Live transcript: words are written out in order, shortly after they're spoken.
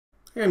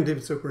Hey, I'm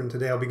David Soper, and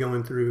today I'll be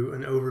going through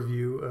an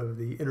overview of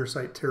the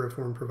Intersight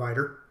Terraform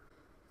provider.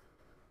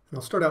 And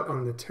I'll start out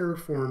on the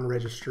Terraform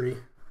registry.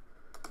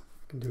 I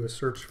can do a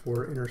search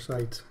for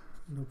Intersight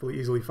and hopefully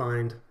easily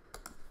find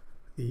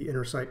the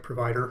Intersight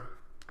provider.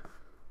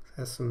 It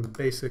has some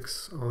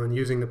basics on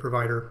using the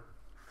provider,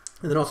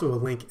 and then also a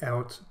link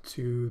out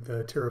to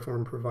the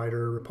Terraform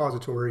provider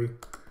repository,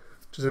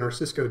 which is in our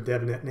Cisco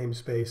DevNet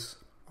namespace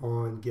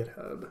on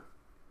GitHub.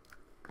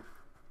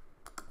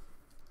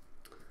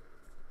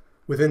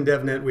 Within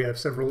DevNet, we have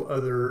several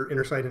other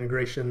Intersight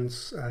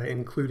integrations,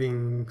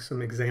 including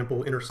some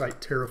example Intersight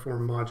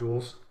Terraform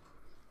modules.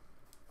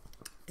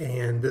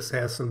 And this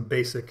has some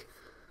basic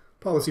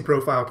policy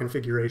profile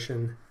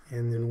configuration.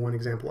 And then one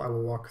example I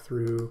will walk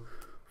through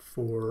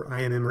for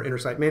IMM or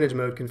Intersight Managed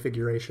Mode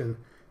configuration.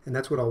 And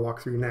that's what I'll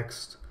walk through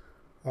next,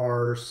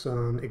 are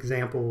some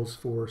examples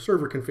for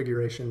server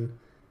configuration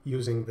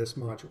using this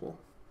module.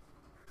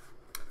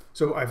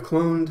 So I've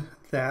cloned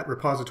that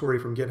repository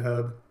from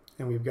GitHub,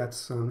 and we've got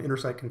some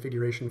Intersight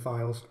configuration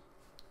files.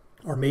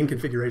 Our main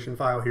configuration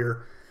file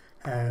here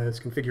has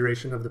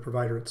configuration of the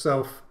provider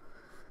itself,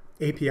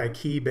 API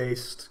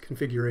key-based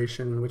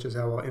configuration, which is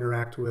how I'll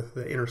interact with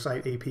the Intersight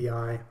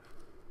API.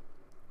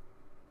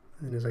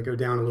 And as I go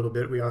down a little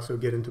bit, we also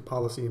get into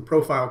policy and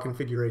profile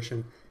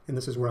configuration, and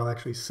this is where I'll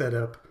actually set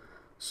up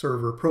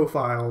server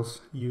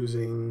profiles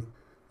using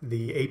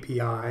the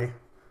API.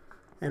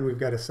 And we've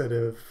got a set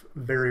of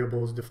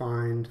variables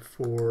defined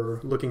for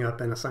looking up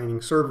and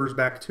assigning servers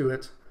back to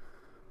it.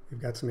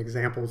 We've got some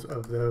examples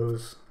of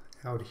those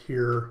out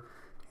here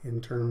in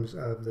terms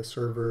of the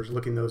servers,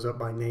 looking those up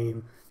by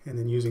name and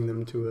then using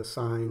them to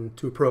assign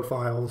to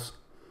profiles.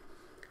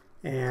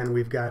 And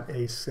we've got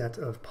a set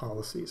of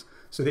policies.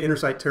 So the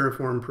Intersight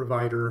Terraform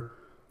provider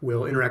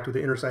will interact with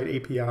the Intersight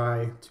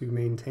API to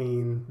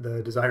maintain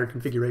the desired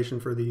configuration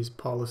for these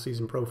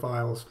policies and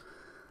profiles.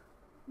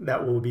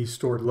 That will be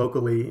stored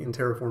locally in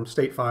Terraform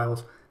state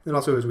files. And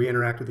also, as we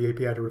interact with the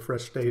API to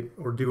refresh state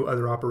or do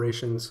other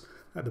operations,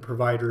 the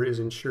provider is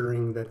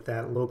ensuring that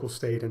that local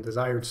state and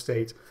desired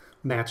state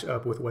match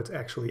up with what's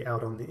actually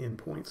out on the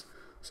endpoints.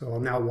 So I'll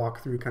now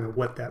walk through kind of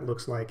what that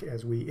looks like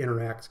as we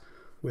interact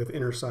with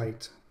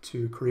Intersight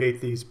to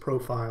create these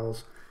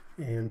profiles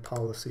and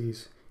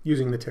policies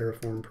using the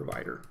Terraform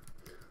provider.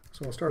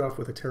 So I'll start off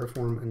with a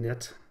Terraform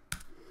init.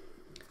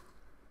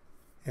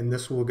 And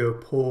this will go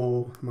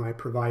pull my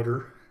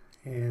provider,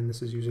 and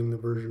this is using the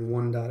version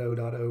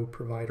 1.0.0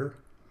 provider.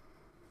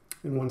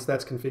 And once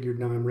that's configured,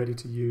 now I'm ready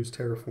to use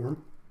Terraform.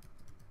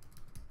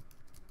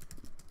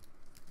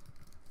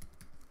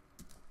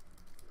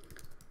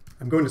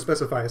 I'm going to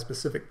specify a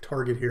specific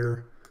target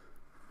here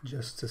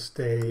just to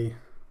stay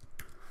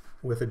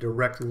with a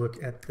direct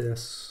look at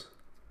this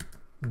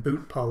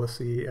boot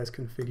policy as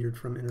configured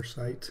from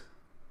Intersight.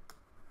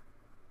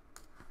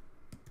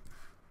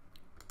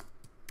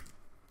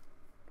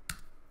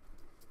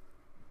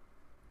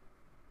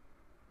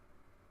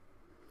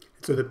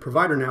 So the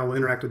provider now will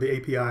interact with the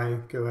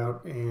API, go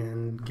out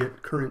and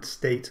get current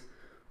state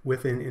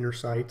within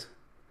Intersight.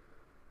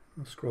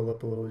 I'll scroll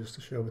up a little just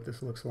to show what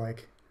this looks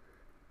like.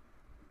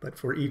 But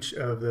for each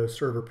of those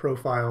server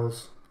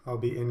profiles I'll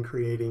be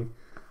creating,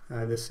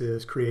 this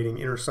is creating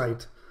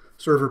Intersight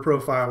server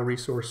profile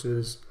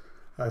resources,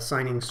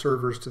 assigning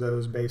servers to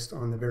those based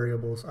on the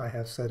variables I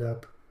have set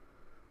up,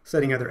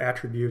 setting other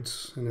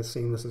attributes, and as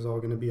seen, this is all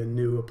going to be a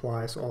new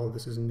apply, so all of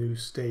this is new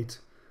state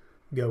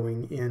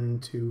going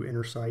into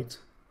Intersight.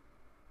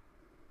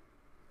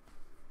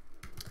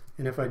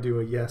 And if I do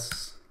a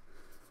yes,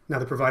 now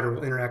the provider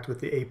will interact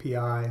with the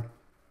API,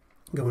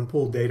 go and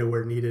pull data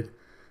where needed,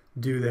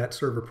 do that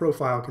server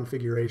profile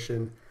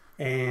configuration,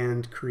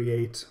 and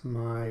create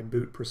my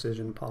boot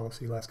precision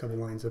policy. Last couple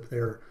lines up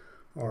there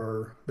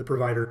are the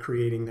provider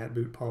creating that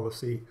boot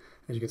policy.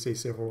 As you can see,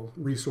 several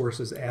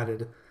resources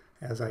added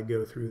as I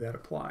go through that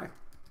apply.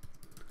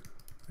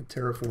 A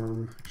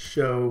Terraform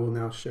show will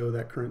now show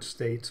that current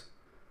state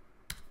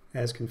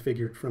as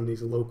configured from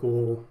these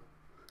local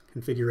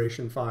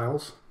configuration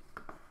files.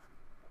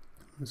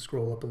 Let's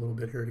scroll up a little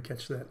bit here to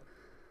catch that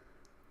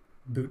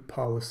boot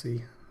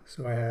policy.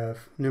 So I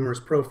have numerous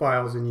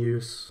profiles in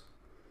use.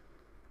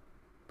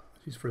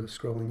 Apologies for the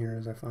scrolling here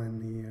as I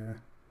find the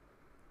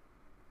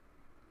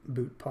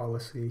boot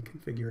policy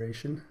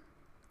configuration.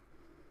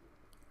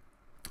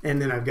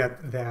 And then I've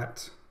got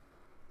that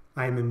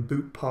I'm in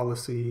boot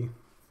policy,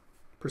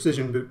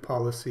 precision boot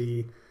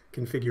policy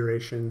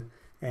configuration.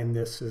 And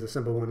this is a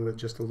simple one with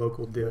just a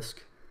local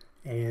disk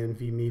and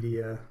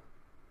vMedia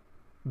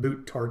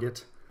boot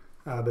target.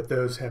 But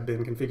those have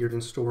been configured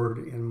and stored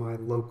in my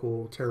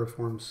local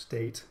Terraform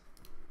state.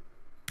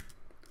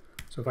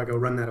 So if I go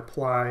run that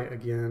apply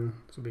again,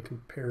 this will be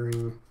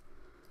comparing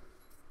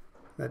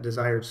that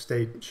desired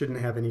state.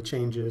 Shouldn't have any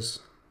changes.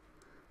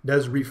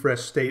 Does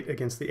refresh state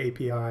against the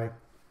API,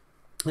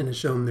 and is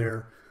shown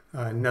there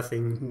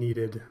nothing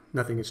needed,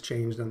 nothing has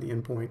changed on the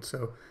endpoint.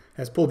 So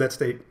has pulled that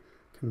state,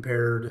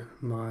 compared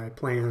my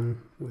plan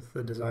with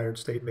the desired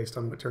state based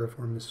on what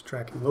Terraform is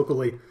tracking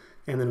locally,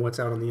 and then what's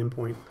out on the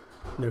endpoint.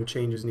 no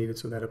changes needed,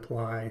 so that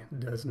apply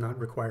does not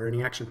require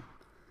any action.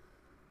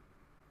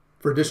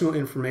 For additional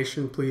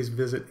information, please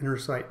visit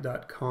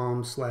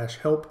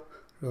intersight.com/help.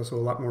 There's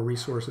also a lot more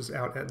resources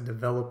out at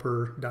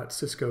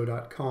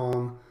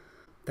developer.cisco.com.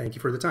 Thank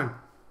you for the time.